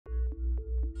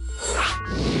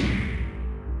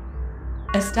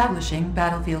Establishing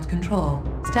battlefield control.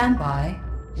 Stand by.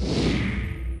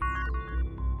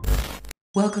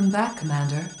 Welcome back,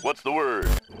 Commander. What's the word?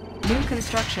 New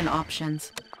construction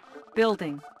options.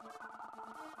 Building.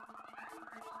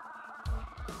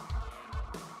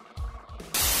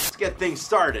 Let's get things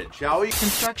started, shall we?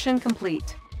 Construction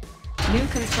complete. New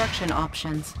construction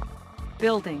options.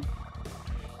 Building.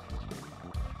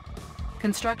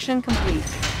 Construction complete.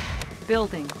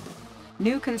 Building.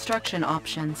 New construction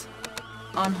options.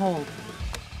 On hold.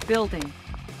 Building.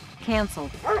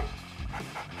 Cancelled.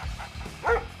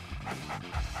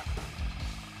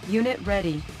 Unit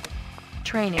ready.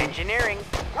 Training. Engineering.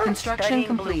 Construction Studying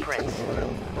complete. blueprints.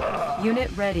 Unit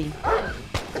ready.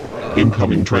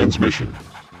 Incoming transmission.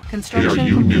 Hey, Construction are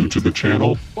you complete. new to the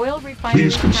channel? Oil refinery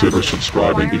Please consider captured.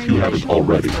 subscribing if you Acquiring haven't additional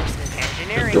already. resources.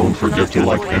 Engineering. And don't forget to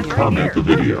like and comment the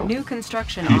video. New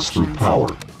construction Peace through options. power.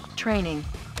 Training.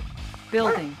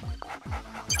 Building.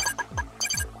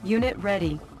 Unit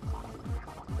ready.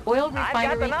 Oil I've got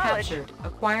refinery the knowledge. captured.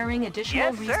 Acquiring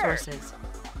additional Yes, sir. resources.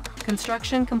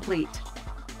 Construction complete.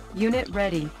 Unit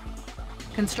ready.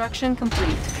 Construction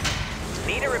complete.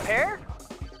 Need a repair?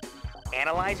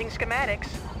 Analyzing schematics.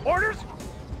 Orders?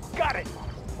 Got it.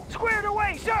 Squared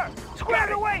away, sir!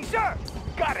 Squared away, sir!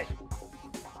 Got it.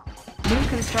 New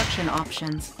construction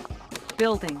options.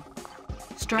 Building.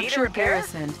 Structure repair?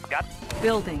 garrisoned. Got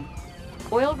Building.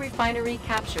 Oil refinery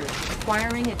captured.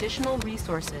 Acquiring additional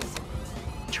resources.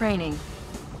 Training.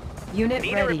 Unit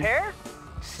Need a ready. repair?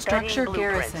 Structure Studying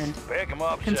blueprints. garrisoned. Pick 'em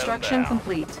up, Construction set 'em down.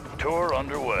 complete. Tour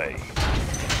underway.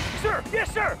 Sir,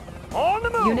 yes, sir. On the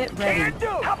move. Unit ready. Can do.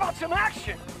 How about some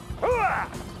action? Hooah!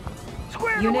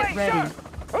 Squared Unit away, ready. sir.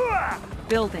 Hooah!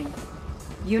 Building.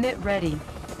 Unit ready.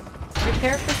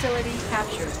 Repair facility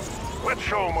captured. Let's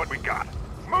show 'em what we got.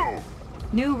 Move!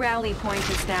 New rally point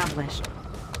established.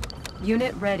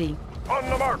 Unit ready. On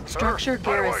the mark, sir. Structure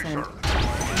Right away, garrisoned.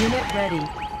 sir. Unit ready.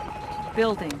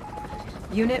 Building.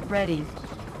 Unit ready.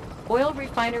 Oil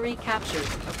refinery captured.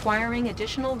 Acquiring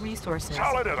additional resources.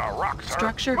 Solid as a rock, sir.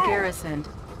 Structure Move. garrisoned.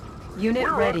 Unit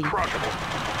We're ready.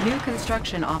 uncrushable. New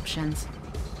construction options.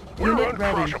 We're Unit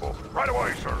ready. uncrushable. Right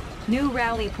away, sir. New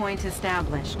rally point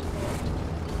established.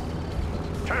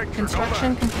 Tanks are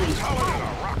Construction no match. complete. Solid as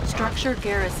a rock, sir. Structure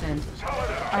garrisoned. Solid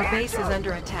as a Our rock, base is sir.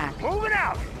 under attack. Moving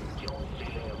out.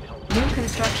 New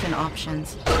construction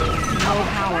options. Low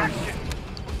power.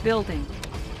 Building.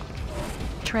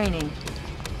 Training.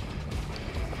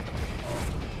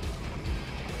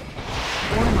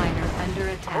 Ore miner under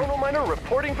attack. Chrono miner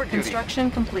reporting for duty.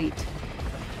 Construction complete.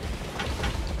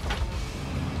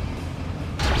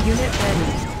 Unit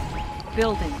ready.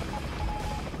 Building.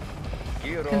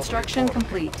 Construction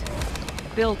complete.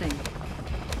 Building.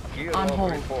 On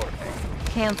hold.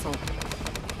 Cancelled.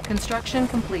 Construction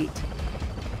complete.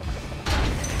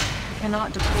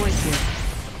 Cannot deploy here.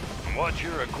 What's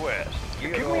your request?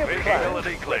 Give me a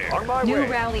Visibility clear. On my New way.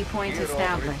 rally point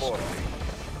established.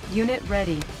 Unit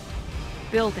ready.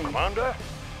 Building. Commander?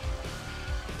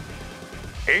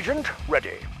 Agent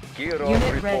ready.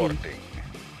 Unit ready.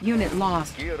 Unit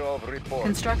lost.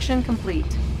 Construction complete.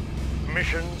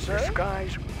 Mission, sir?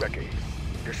 Disguise ready.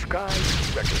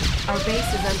 Disguise ready. Our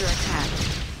base is under attack.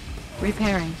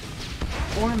 Repairing.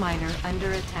 Ore miner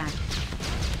under attack.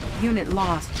 Unit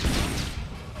lost.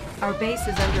 Our base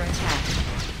is under attack.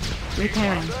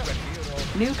 Repairing.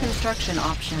 New construction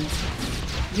options.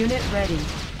 Unit ready.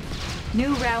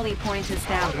 New rally point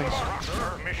established.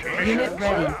 Unit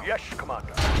ready. Yes,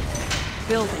 Commander.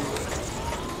 Building.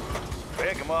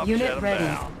 Pick 'em up, Unit set 'em ready.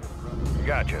 down.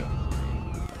 Gotcha.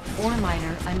 Ore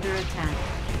miner under attack.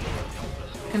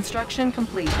 Construction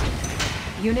complete.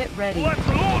 Unit ready. Let's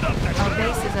load up the Our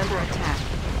base is under attack.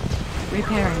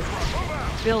 Repairing.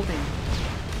 Building.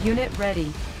 Unit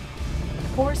ready.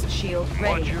 Force shield What's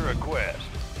ready. your request?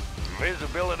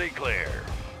 Visibility clear.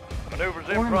 Maneuvers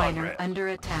in Ore miner progress. under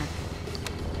attack.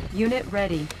 Unit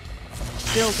ready.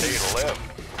 Building. Need a lift.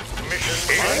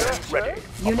 Mission Agent ready.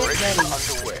 Unit Operation ready.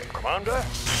 underway. Commander?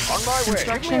 On my way.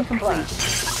 Construction Give me a plan.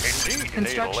 complete. Indeed, you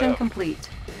Construction need a lift. complete.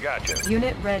 Gotcha.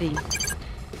 Unit ready.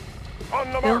 On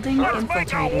the mark, Building sir.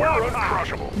 infiltrated. We're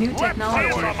uncrushable. New Let's technology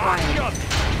see what I'm required. done.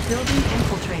 Building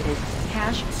infiltrated.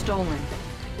 Cache stolen.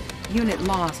 Unit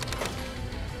lost.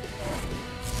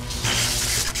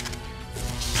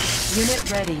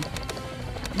 Unit ready.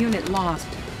 Unit lost.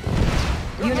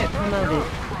 Unit promoted.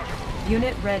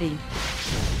 Unit ready.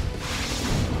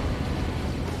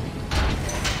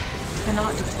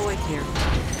 Cannot deploy here.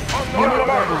 On the Unit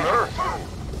mark, ready. sir.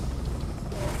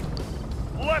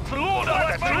 Let's load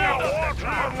up the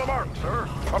On the mark, sir.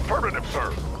 Affirmative,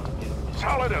 sir.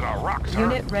 Solid as a rock, sir.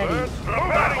 Unit ready. Let's move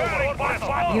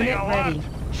out. Unit ready.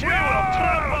 We will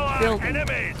trample on Building.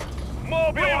 enemies.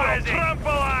 Mobilizing. We will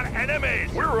trample on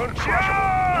enemies. We're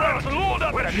uncrushable. Let's load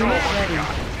up the Unit ready.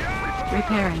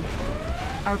 Repairing.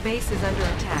 Our base is under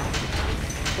attack.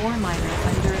 Ore miner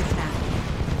under attack.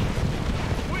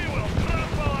 We will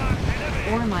trample on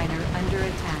enemies. Ore miner under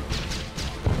attack.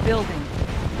 Building.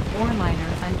 Ore miner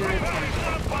under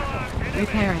attack.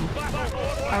 Repairing.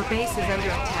 Our base is under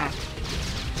attack.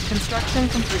 Construction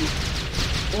complete.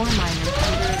 Ore miner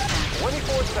under attack.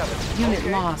 24/7. Unit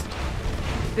lost.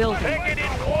 Building. Take it in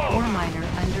close. Ore miner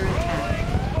under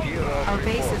attack. Our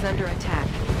base is under attack.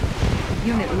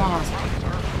 Unit lost.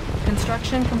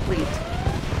 Construction complete.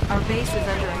 Our base is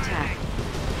under attack.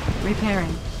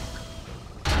 Repairing.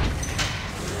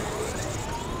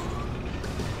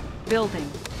 Building.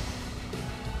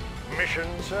 Mission,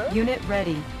 sir. Unit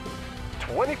ready.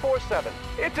 24/7.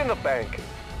 It's in the bank.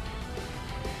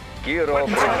 Gear over.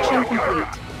 Construction complete.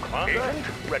 Agent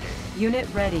ready. Unit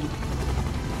ready.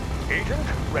 Agent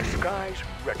ready. Skies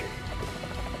ready.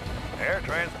 Air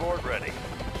transport ready.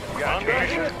 Got your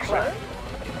mission, sir.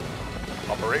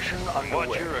 Operation underway.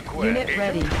 What's your request? Unit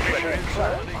ready. Mission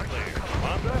solidly clear.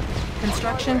 Commander?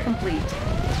 Construction complete.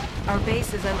 Our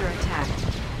base is under attack.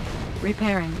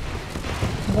 Repairing.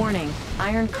 Warning.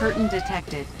 Iron curtain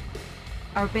detected.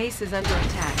 Our base is under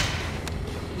attack.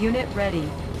 Unit ready.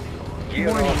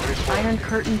 Warning. Iron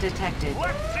curtain detected.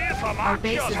 Let's see some Our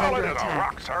base is action. under Solid as a attack.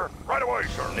 rock, sir. Right away,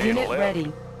 sir. Unit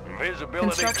ready. Visibility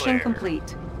Construction clear.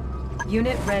 complete.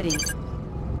 Unit ready.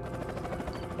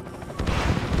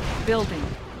 Building.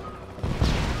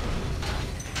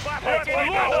 Let's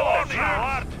load up the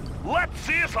troops. Let's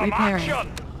see some Repairing.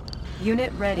 action.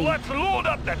 Unit ready. Let's load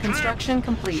up the Construction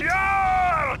complete.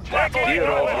 Sure! Take it Gear in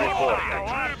over close.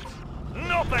 report.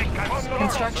 Nothing can stop us,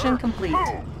 Construction sir. complete.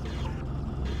 Move.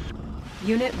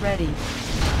 Unit ready.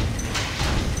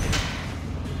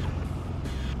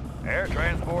 Air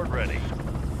transport ready.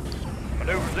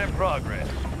 Maneuvers in progress.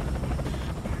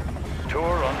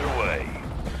 Tour underway.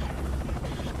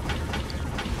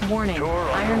 Warning. Tour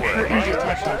Iron underway. curtain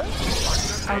detected.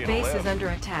 Our CNCNET. base is under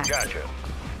attack. Gotcha.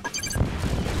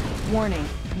 Warning.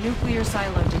 Nuclear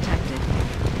silo detected.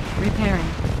 Repairing.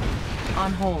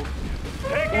 On hold.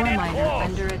 Take it Ore in miner close.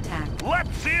 under attack.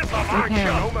 Let's see some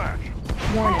Repair. action. No match.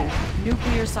 Warning.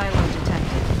 Nuclear silo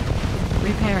detected.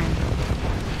 Repairing.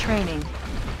 Training.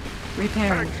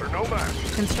 Repairing. Thanks or no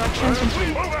match. Construction complete.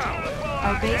 Move out.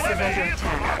 Our base is under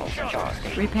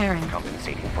attack. Repairing.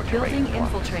 Building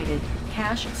infiltrated.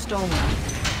 Cache stolen.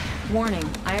 Warning.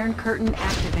 Iron curtain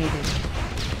activated.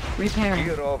 Repairing.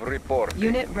 Gear of report.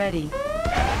 Unit ready.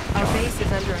 Our base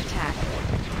is under attack.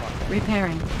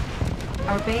 Repairing.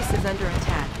 Our base is under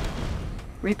attack.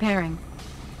 Repairing.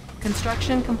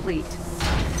 Construction complete.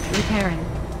 Repairing.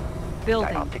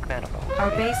 Building. Our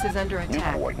base is under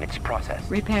attack.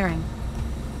 Repairing.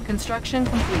 Construction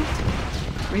complete.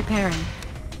 Repairing.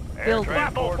 Air Building.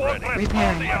 transport ready.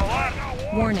 Repairing. On the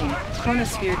alert. Warning.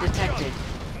 Chronosphere detected.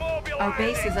 Our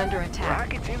base is under attack.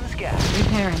 Rockets in the sky.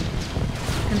 Repairing.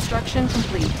 Construction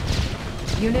complete.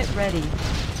 Unit ready.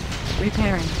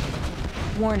 Repairing.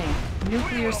 Warning.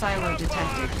 Nuclear silo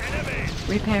detected.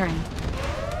 Repairing.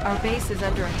 Our base is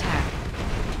under attack.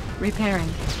 Repairing.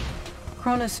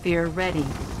 Chronosphere ready.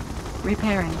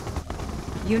 Repairing.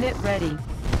 Unit ready.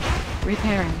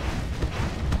 Repairing.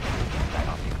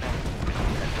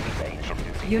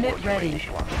 Unit ready.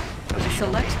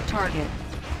 Select target.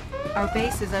 Our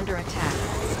base is under attack.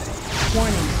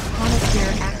 Warning.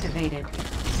 Chronosphere activated.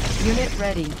 Unit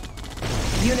ready.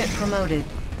 Unit promoted.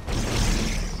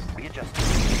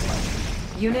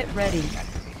 Unit ready.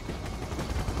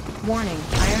 Warning.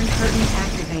 Iron curtain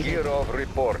activated. Gear of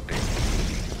reporting.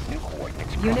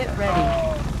 Unit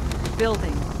ready.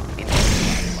 Building.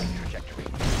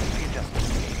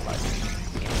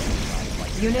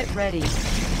 Unit ready.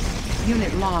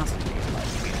 Unit lost.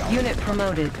 Unit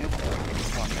promoted.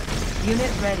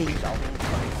 Unit ready.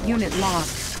 Unit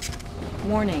lost.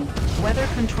 Warning. Weather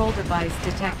control device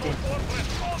detected.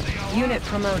 Unit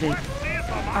promoted.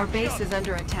 Our base is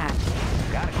under attack.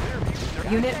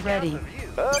 Unit ready.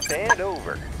 Up and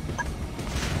over.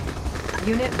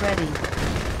 Unit ready.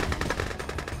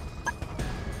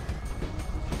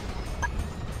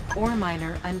 Ore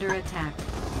miner under attack.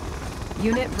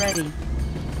 Unit ready.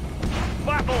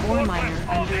 Ore miner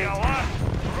under attack.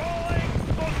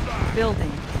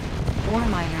 Building. Ore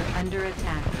miner under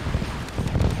attack.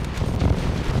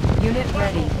 Unit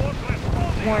ready.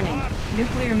 Warning.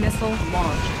 Nuclear missile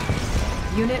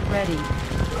launched. Unit ready.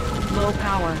 Low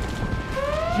power.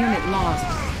 Unit lost.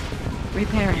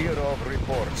 Repairing. Gear of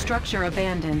report. Structure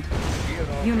abandoned. Gear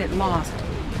of Unit lost.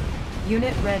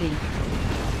 Unit ready.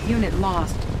 Unit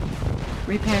lost.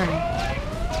 Repairing.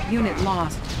 Unit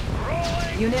lost.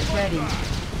 Unit ready.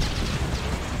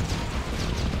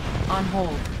 On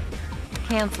hold.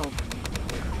 Cancelled.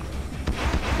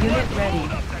 Unit ready.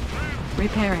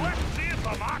 Repairing.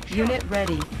 Unit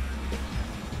ready.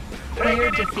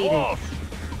 Player defeated.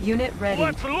 Unit ready.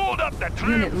 Let's load up the troops.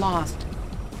 Unit lost.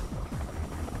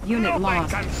 Unit Nothing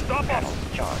lost. can stop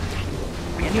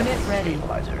us. Unit ready.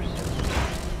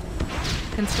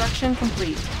 Construction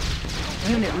complete.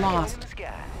 Unit lost.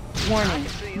 Warning.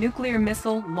 Nuclear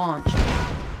missile launched.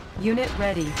 Unit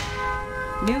ready.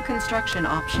 New construction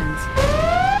options.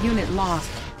 Unit lost.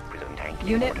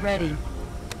 Unit ready.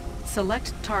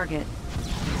 Select target.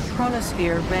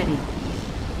 Chronosphere ready.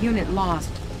 Unit lost.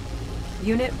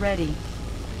 Unit ready.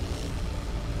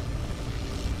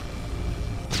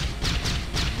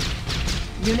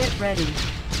 Unit ready.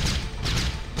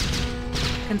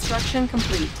 Construction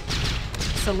complete.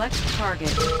 Select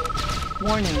target.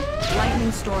 Warning,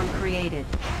 lightning storm created.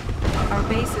 Our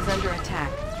base is under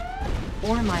attack.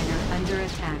 Ore miner under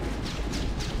attack.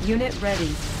 Unit ready.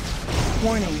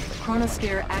 Warning,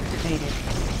 chronosphere activated.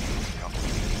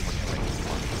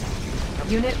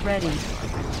 Unit ready.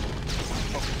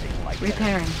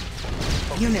 Repairing.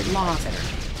 Unit lost.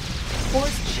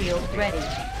 Force shield ready.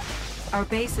 Our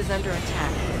base is under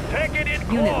attack. Take it in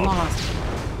Unit close. lost.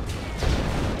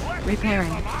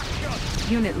 Repairing.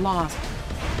 Unit lost.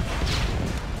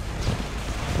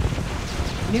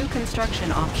 New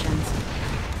construction options.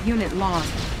 Unit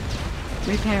lost.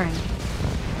 Repairing.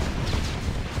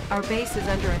 Our base is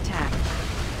under attack.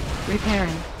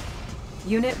 Repairing.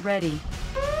 Unit ready.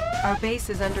 Our base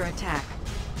is under attack.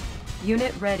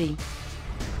 Unit ready.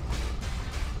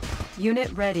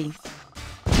 Unit ready.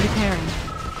 Repairing.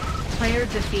 Player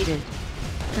defeated.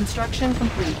 Construction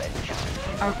complete.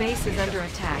 Our base is under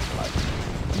attack.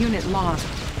 Unit lost.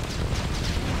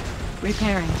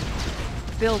 Repairing.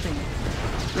 Building.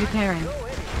 Repairing.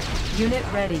 Unit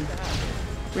ready.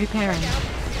 Repairing.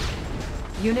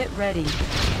 Unit ready.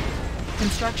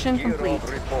 Construction complete.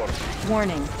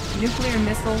 Warning. Nuclear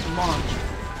missile launched.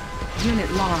 Unit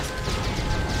lost.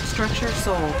 Structure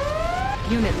sold.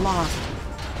 Unit lost.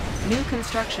 New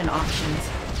construction options.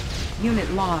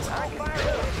 Unit lost.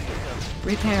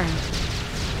 Repairing.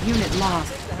 Unit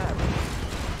lost.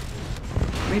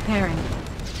 Repairing.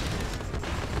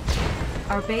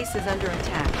 Our base is under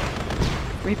attack.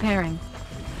 Repairing.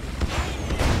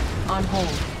 On hold.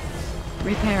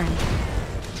 Repairing.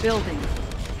 Building.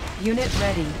 Unit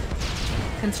ready.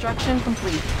 Construction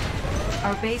complete.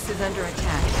 Our base is under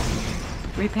attack.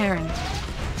 Repairing.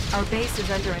 Our base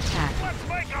is under attack.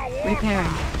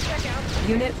 Repairing.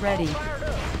 Unit ready.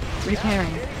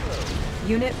 Repairing.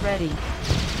 Unit ready.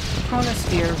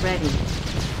 Chronosphere ready.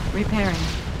 Repairing.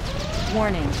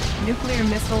 Warning. Nuclear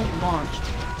missile launched.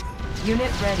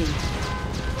 Unit ready.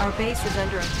 Our base is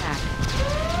under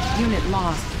attack. Unit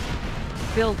lost.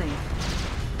 Building.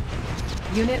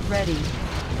 Unit ready.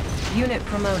 Unit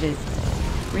promoted.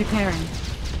 Repairing.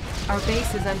 Our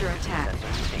base is under attack.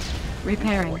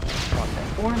 Repairing.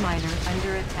 Ore miner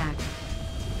under attack.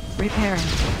 Repairing.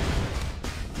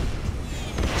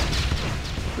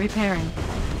 Repairing.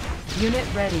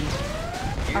 Unit ready.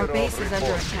 Our base is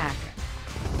under attack.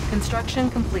 Construction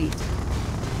complete.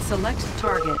 Select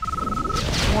target.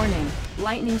 Warning.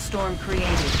 Lightning storm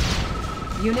created.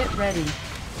 Unit ready.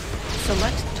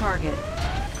 Select target.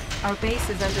 Our base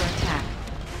is under attack.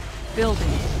 Building.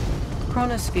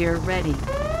 Chronosphere ready.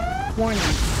 Warning.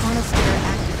 Chronosphere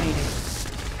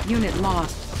activated. Unit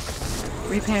lost.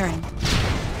 Repairing.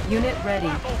 Unit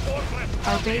ready.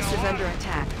 Our base is under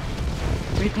attack.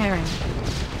 Repairing.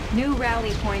 New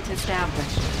rally point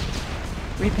established.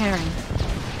 Repairing.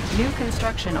 New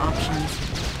construction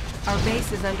options. Our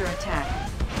base is under attack.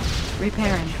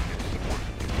 Repairing.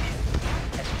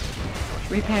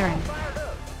 Repairing.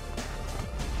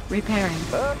 Repairing.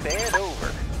 Up and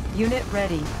over. Unit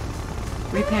ready.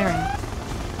 Repairing.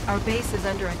 Our base is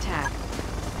under attack.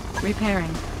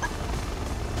 Repairing.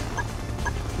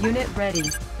 Unit ready.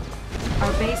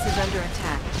 Our base is under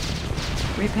attack.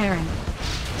 Repairing.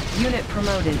 Unit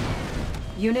promoted.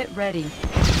 Unit ready.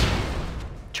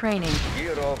 Training.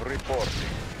 Gear of reporting.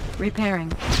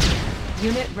 Repairing.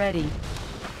 Unit ready.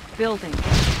 Building.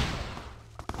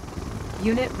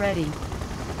 Unit ready.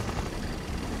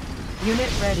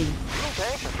 Unit ready. Fuel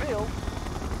tanks are filled.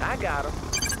 I got them.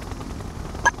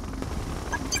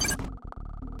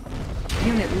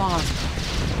 Unit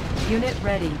lost. Unit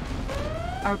ready.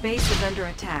 Our base is under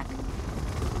attack.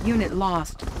 Unit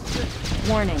lost.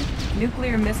 Warning.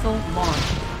 Nuclear missile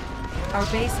launched. Our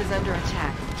base is under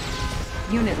attack.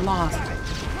 Unit lost.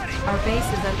 Our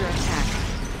base is under attack.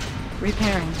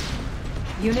 Repairing.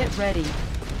 Unit ready.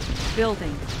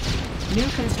 Building. New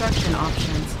construction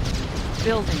options.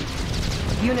 Building.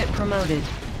 Unit promoted.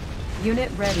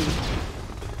 Unit ready.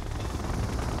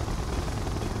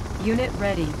 Unit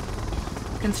ready.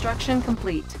 Construction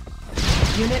complete.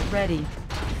 Unit ready.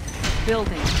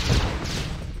 Building.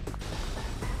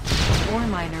 Ore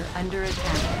miner under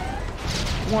attack.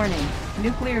 Warning.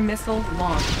 Nuclear missile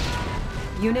launched.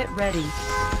 Unit ready.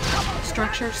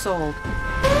 Structure sold.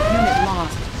 Unit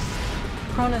lost.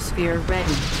 Chronosphere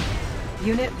ready.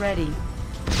 Unit ready.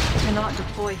 Cannot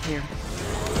deploy here.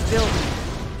 Building.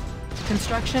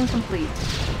 Construction complete.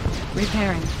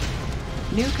 Repairing.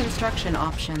 New construction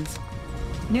options.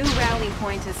 New rally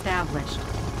point established.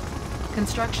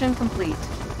 Construction complete.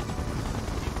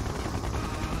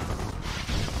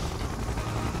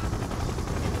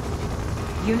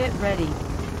 Unit ready.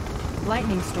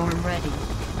 Lightning storm ready.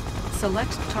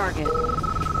 Select target.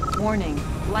 Warning.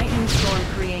 Lightning storm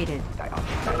created.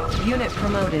 Unit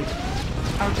promoted.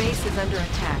 Our base is under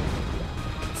attack.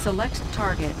 Select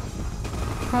target.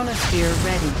 Chronosphere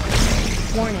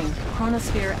ready. Warning.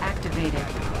 Chronosphere activated.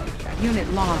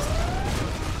 Unit lost.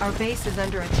 Our base is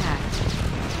under attack.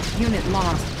 Unit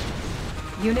lost.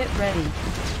 Unit ready.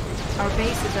 Our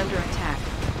base is under attack.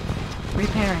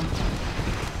 Repairing.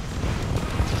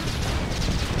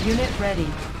 Unit ready.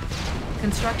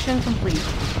 Construction complete.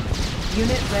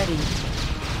 Unit ready.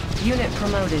 Unit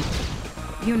promoted.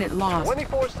 Unit lost.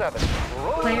 24/7.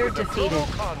 Player defeated.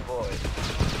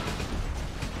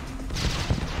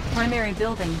 Primary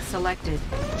building selected.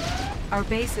 Our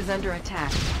base is under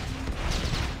attack.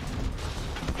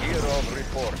 Year of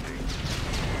reporting.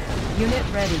 Unit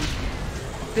ready.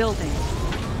 Building.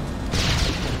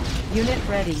 Unit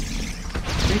ready.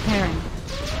 Repairing.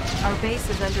 Our base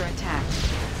is under attack.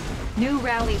 New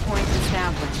rally point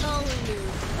established.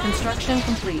 Construction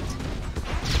complete.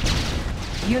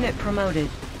 Unit promoted.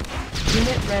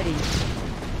 Unit ready.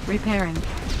 Repairing.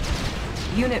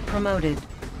 Unit promoted.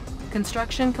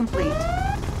 Construction complete.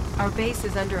 Our base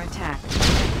is under attack.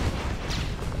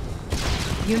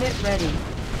 Unit ready.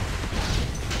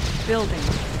 Building.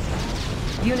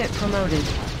 Unit promoted.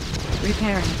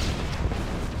 Repairing.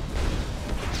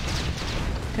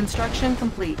 Construction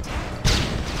complete.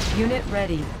 Unit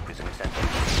ready.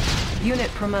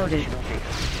 Unit promoted.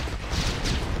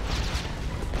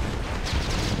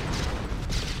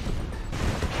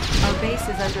 Our base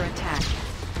is under attack.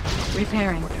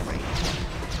 Repairing.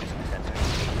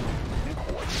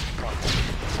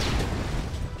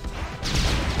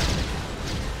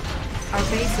 Our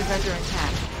base is under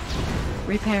attack.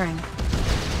 Repairing.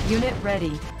 Unit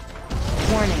ready.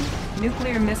 Warning.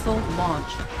 Nuclear missile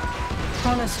launched.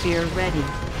 Chronosphere ready.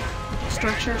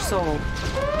 Structure sold.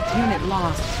 Unit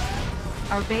lost.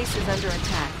 Our base is under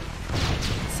attack.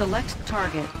 Select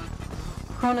target.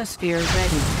 Chronosphere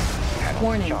ready.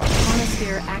 Warning.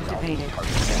 Chronosphere activated.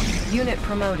 Unit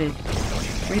promoted.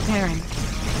 Repairing.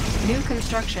 New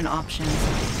construction options.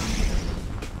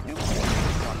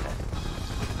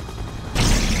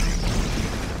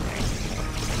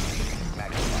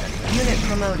 Unit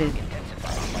promoted.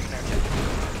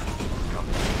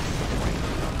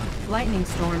 Lightning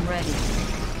storm ready.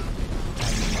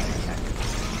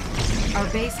 Our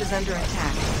base is under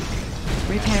attack.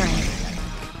 Repairing.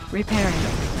 Repairing.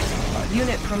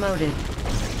 Unit promoted.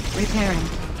 Repairing.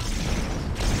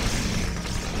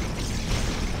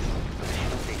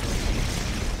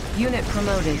 Unit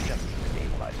promoted.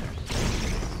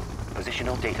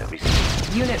 Positional data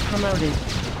received. Unit promoted.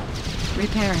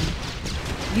 Repairing.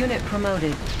 Unit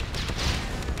promoted.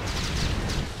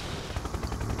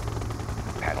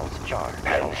 Panels charged.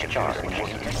 Panels charged.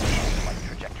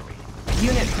 Trajectory.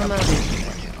 Unit promoted.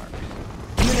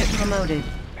 Unit promoted.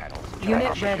 Panels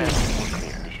Unit ready.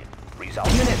 Result.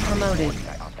 Unit promoted.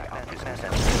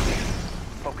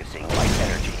 Focusing light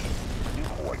energy. New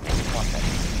coordinate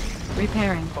processing.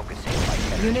 Repairing. Focusing light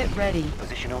energy. Unit ready.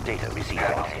 Positional data received.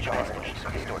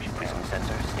 Distortion prism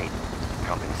sensor stable.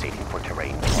 Compensating for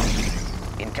terrain loss.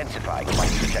 Intensifying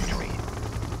light trajectory.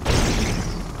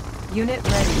 Unit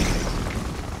ready.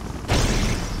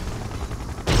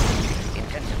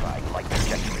 Intensifying light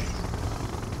trajectory.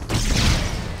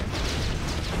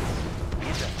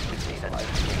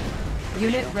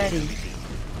 Unit ready.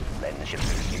 Lens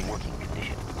shifter in working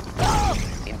condition.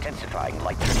 Intensifying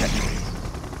light trajectory.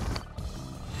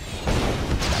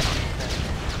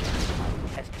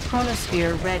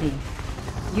 Chronosphere ready.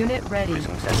 Unit ready.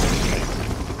 Prism sensor stable.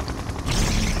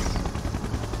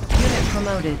 Unit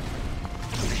promoted.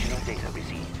 Positional data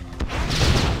received.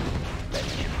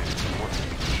 Lens shifter in working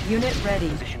condition. Unit ready.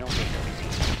 Positional data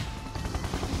received.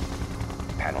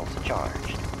 Panels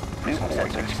charged. New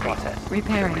sensors processed.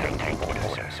 Repairing. Tank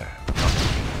orders, sir.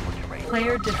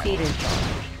 Player defeated.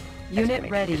 Unit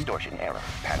ready. Distortion error.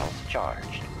 Panels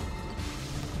charged.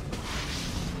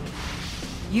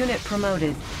 Unit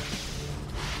promoted.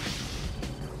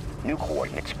 New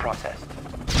coordinates processed.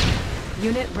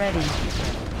 Unit ready.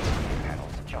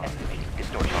 Panels charged.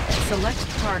 Distortion error. Select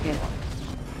target.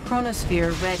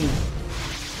 Chronosphere ready.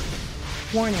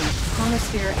 Warning,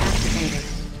 chronosphere activated.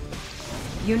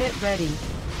 Unit ready.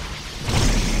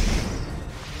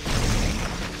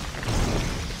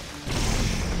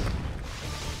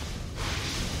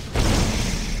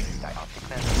 Dioptic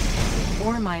sensor.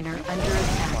 Ore miner under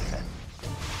attack. Processed.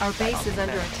 Our base is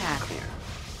under attack. Clear.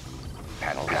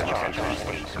 Panels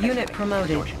charged. Unit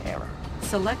promoted. Distortion error.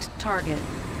 Select target.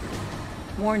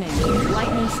 Warning,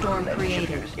 lightning storm created.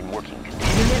 Shifters in working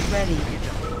condition. Unit ready.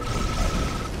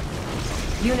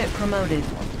 Unit promoted.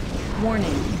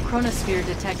 Warning, chronosphere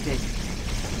detected.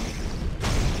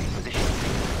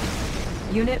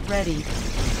 Position. Unit ready.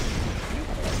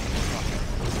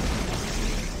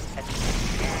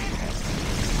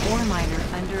 Ore miner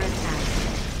under attack.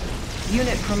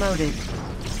 Unit promoted.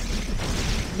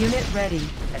 Unit ready.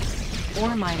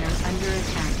 Ore miner under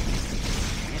attack.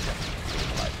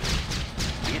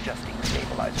 Readjusting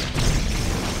stabilizer.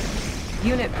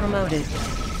 Unit promoted.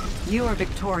 You are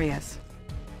victorious.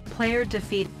 Player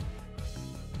defeat.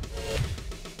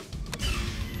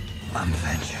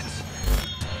 Vengeance.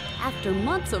 After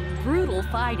months of brutal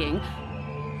fighting,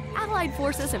 Allied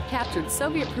forces have captured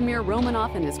Soviet Premier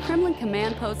Romanov and his Kremlin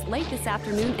command post late this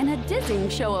afternoon in a dizzying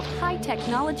show of high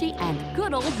technology and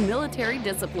good old military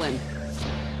discipline.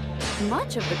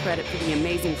 Much of the credit for the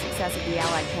amazing success of the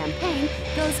Allied campaign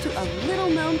goes to a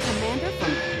little-known commander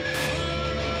from